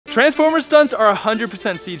Transformer stunts are 100%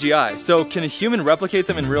 CGI, so can a human replicate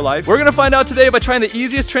them in real life? We're gonna find out today by trying the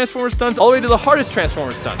easiest Transformer stunts all the way to the hardest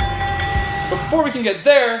Transformer stunts. But before we can get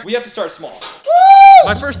there, we have to start small.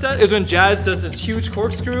 My first set is when Jazz does this huge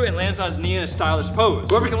corkscrew and lands on his knee in a stylish pose.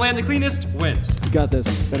 Whoever can land the cleanest wins. You got this.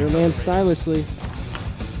 Better land stylishly.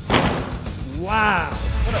 Wow.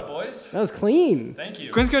 What up, boys? That was clean. Thank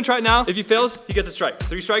you. Quinn's gonna try it now. If he fails, he gets a strike.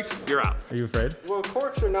 3 strikes, you're out. Are you afraid? Well,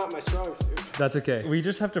 corks are not my strong suit. That's okay. We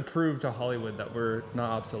just have to prove to Hollywood that we're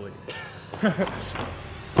not obsolete.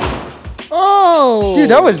 Oh! Dude,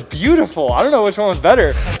 that was beautiful. I don't know which one was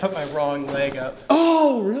better. I put my wrong leg up.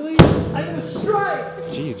 Oh, really? I got a strike!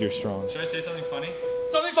 Jeez, you're strong. Should I say something funny?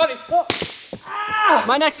 Something funny! Oh. Ah!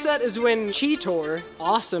 My next set is when Cheetor,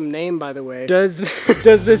 awesome name by the way, does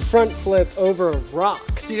this front flip over a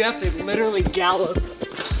rock. So you have to literally gallop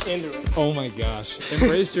into it. Oh my gosh.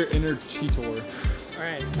 Embrace your inner Cheetor. All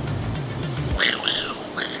right.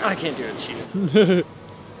 I can't do it, Cheetor.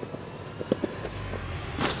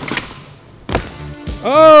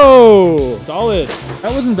 Oh, solid.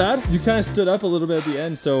 That wasn't bad. You kind of stood up a little bit at the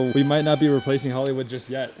end, so we might not be replacing Hollywood just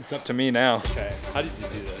yet. It's up to me now. Okay, how did you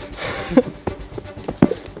do this?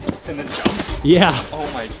 And then jump? Yeah. Oh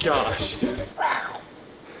my gosh, dude.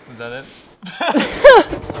 Was that it?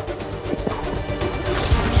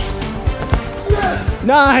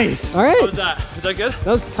 Nice. All right. What was that? Is that good? That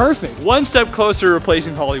was perfect. One step closer to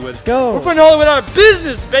replacing Hollywood. Go. We're putting Hollywood out of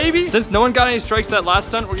business, baby! Since no one got any strikes that last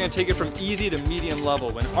stunt, we're gonna take it from easy to medium level.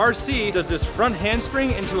 When RC does this front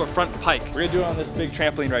handspring into a front pike. We're gonna do it on this big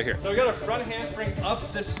trampoline right here. So I got a front handspring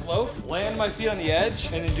up this slope, land my feet on the edge,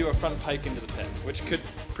 and then do a front pike into the pit, which could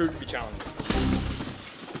prove to be challenging.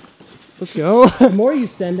 Let's go. The more you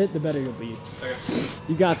send it, the better you'll be. Okay.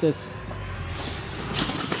 You got this.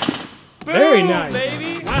 Boom, Very nice.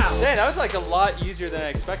 Baby. Wow. Dang, that was like a lot easier than I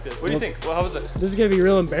expected. What do you think? Well, how was it? This is gonna be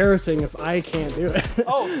real embarrassing if I can't do it.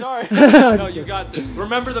 Oh, sorry. No, you got this.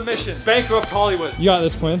 Remember the mission. Bankrupt Hollywood. You got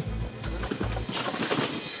this, Quinn.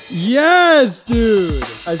 Yes, dude.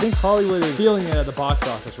 I think Hollywood is feeling it at the box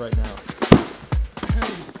office right now.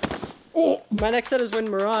 Oh. My next set is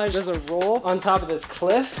when Mirage does a roll on top of this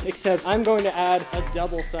cliff, except I'm going to add a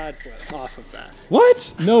double side flip off of that.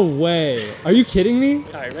 What? No way. Are you kidding me?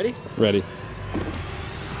 All right, ready? Ready.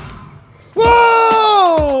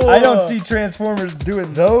 Whoa! I don't see Transformers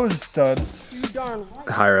doing those stunts. You darn right.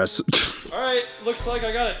 Hire us. All right, looks like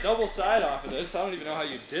I got a double side off of this. I don't even know how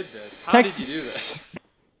you did this. How did you do this?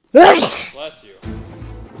 Bless you.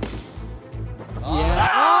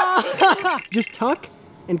 Yeah. Just tuck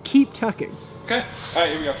and keep tucking. Okay. All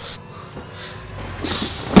right, here we go.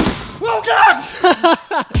 Oh God!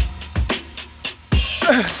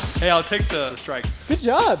 Hey, I'll take the strike. Good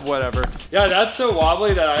job. Whatever. Yeah, that's so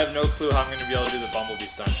wobbly that I have no clue how I'm gonna be able to do the Bumblebee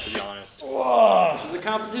stunt, to be honest. Whoa. This is a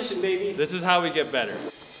competition, baby. This is how we get better.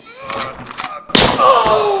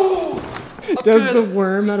 Oh! Does the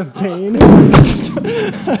worm out of pain?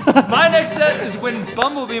 My next set is when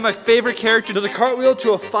Bumblebee, my favorite character, does a cartwheel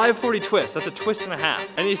to a 540 twist. That's a twist and a half.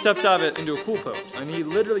 And he steps out of it into a cool pose. And he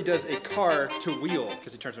literally does a car to wheel,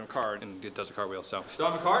 because he turns into a car and it does a cartwheel. So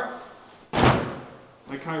I'm a car.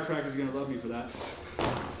 My chiropractor's gonna love me for that.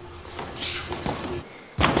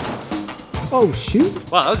 Oh, shoot.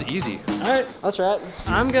 Wow, that was easy. All right, I'll try it.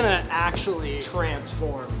 I'm gonna actually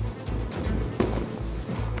transform.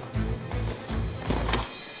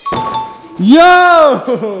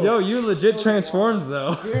 Yo! Yo, you legit transformed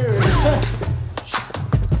though.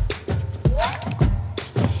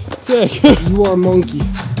 Sick. You are a monkey.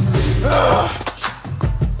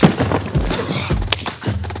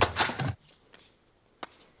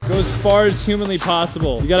 Go as far as humanly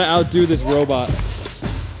possible. You gotta outdo this robot.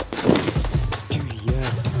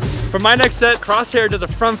 For my next set, Crosshair does a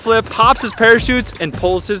front flip, pops his parachutes, and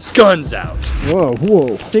pulls his guns out. Whoa,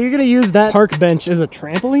 whoa. So you're gonna use that park bench as a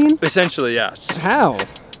trampoline? Essentially, yes. How?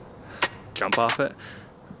 Jump off it.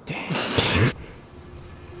 Dang.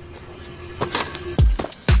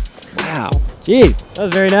 Wow. Jeez, that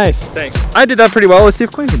was very nice. Thanks. I did that pretty well. Let's see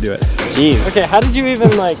if Quinn can do it. Jeez. Okay, how did you even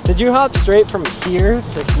did you hop straight from here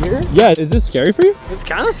to here? Yeah, is this scary for you? It's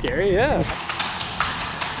kind of scary, yeah.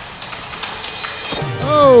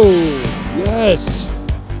 Oh, yes.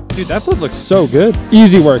 Dude, that flip looks so good.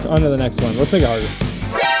 Easy work. On to the next one. Let's make it harder.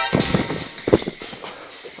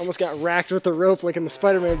 Almost got racked with the rope like in the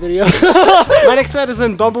Spider-Man video. My next set is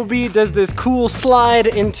when Bumblebee does this cool slide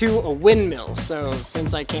into a windmill. So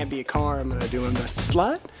since I can't be a car, I'm gonna do my best to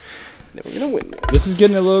slide. Then we're gonna windmill. This is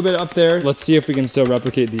getting a little bit up there. Let's see if we can still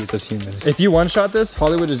replicate these as humans. If you one-shot this,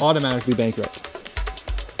 Hollywood is automatically bankrupt.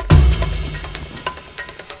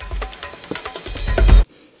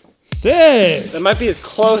 Sick! That might be as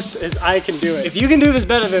close as I can do it. If you can do this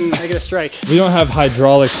better, then I get a strike. We don't have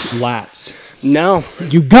hydraulic lats. No.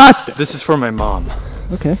 You got this! This is for my mom.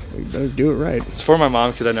 Okay, you better do it right. It's for my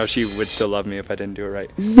mom because I know she would still love me if I didn't do it right.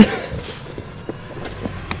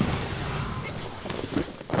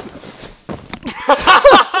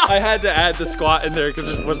 I had to add the squat in there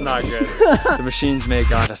because it was not good. The machines may have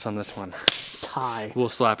got us on this one. Tie. We'll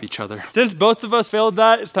slap each other. Since both of us failed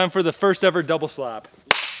that, it's time for the first ever double slap.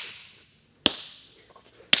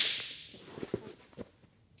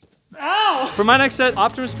 Ow! For my next set,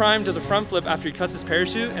 Optimus Prime does a front flip after he cuts his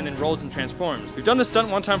parachute and then rolls and transforms. We've done this stunt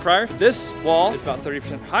one time prior. This wall is about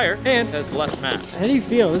 30% higher and has less mass. How do you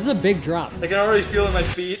feel? This is a big drop. I can already feel it in my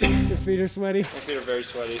feet. Your feet are sweaty. My feet are very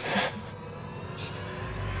sweaty.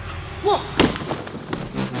 Whoa!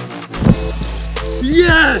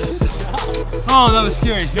 Yes! Oh, that was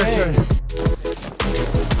scary. Hey.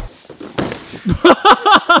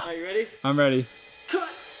 Are you ready? I'm ready.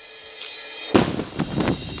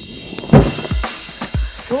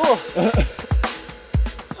 Cool.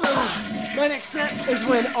 My next set is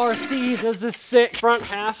when RC does this sick front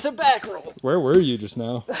half to back roll. Where were you just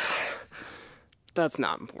now? That's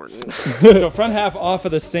not important. So front half off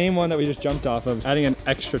of the same one that we just jumped off of, adding an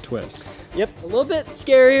extra twist. Yep, a little bit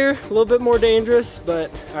scarier, a little bit more dangerous, but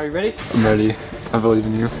are you ready? I'm ready. I believe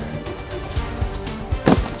in you.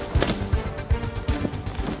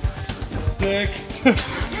 Sick.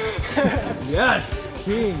 Yes,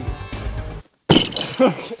 king.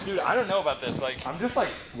 Dude, I don't know about this. Like, I'm just like,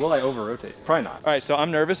 will I over-rotate? Probably not. All right, so I'm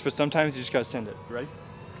nervous, but sometimes you just gotta send it. You ready?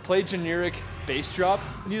 Play generic bass drop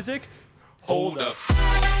music. Hold up.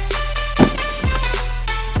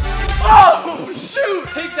 Oh, shoot!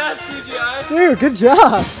 Take that, CGI. Dude, good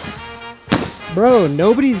job. Bro,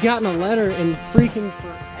 nobody's gotten a letter in freaking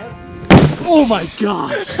forever. Oh my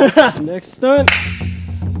gosh. Next stunt.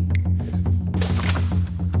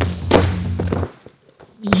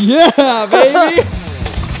 Yeah, baby.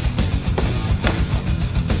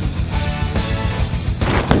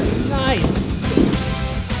 Nice.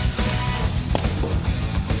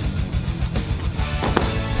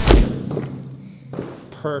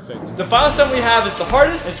 Perfect. The final stunt we have is the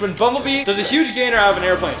hardest. It's when Bumblebee does a huge gainer out of an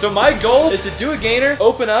airplane. So my goal is to do a gainer,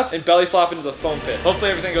 open up, and belly flop into the foam pit.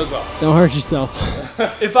 Hopefully everything goes well. Don't hurt yourself.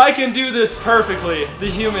 If I can do this perfectly, the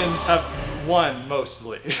humans have won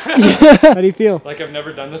mostly. How do you feel? Like I've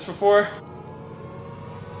never done this before.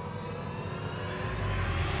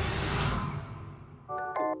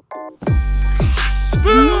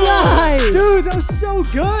 Nice! Dude, that was so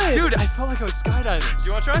good! Dude, I felt like I was skydiving. Do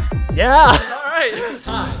you want to try? Yeah! All right. This is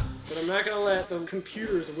high, but I'm not gonna let the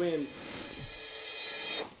computers win.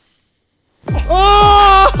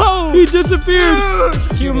 Oh! He disappeared!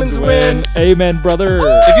 Dude. Humans win. Amen, brother.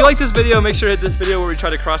 If you like this video, make sure to hit this video where we try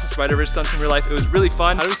to cross the Spider-Verse stunts in real life. It was really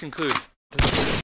fun. How do we conclude?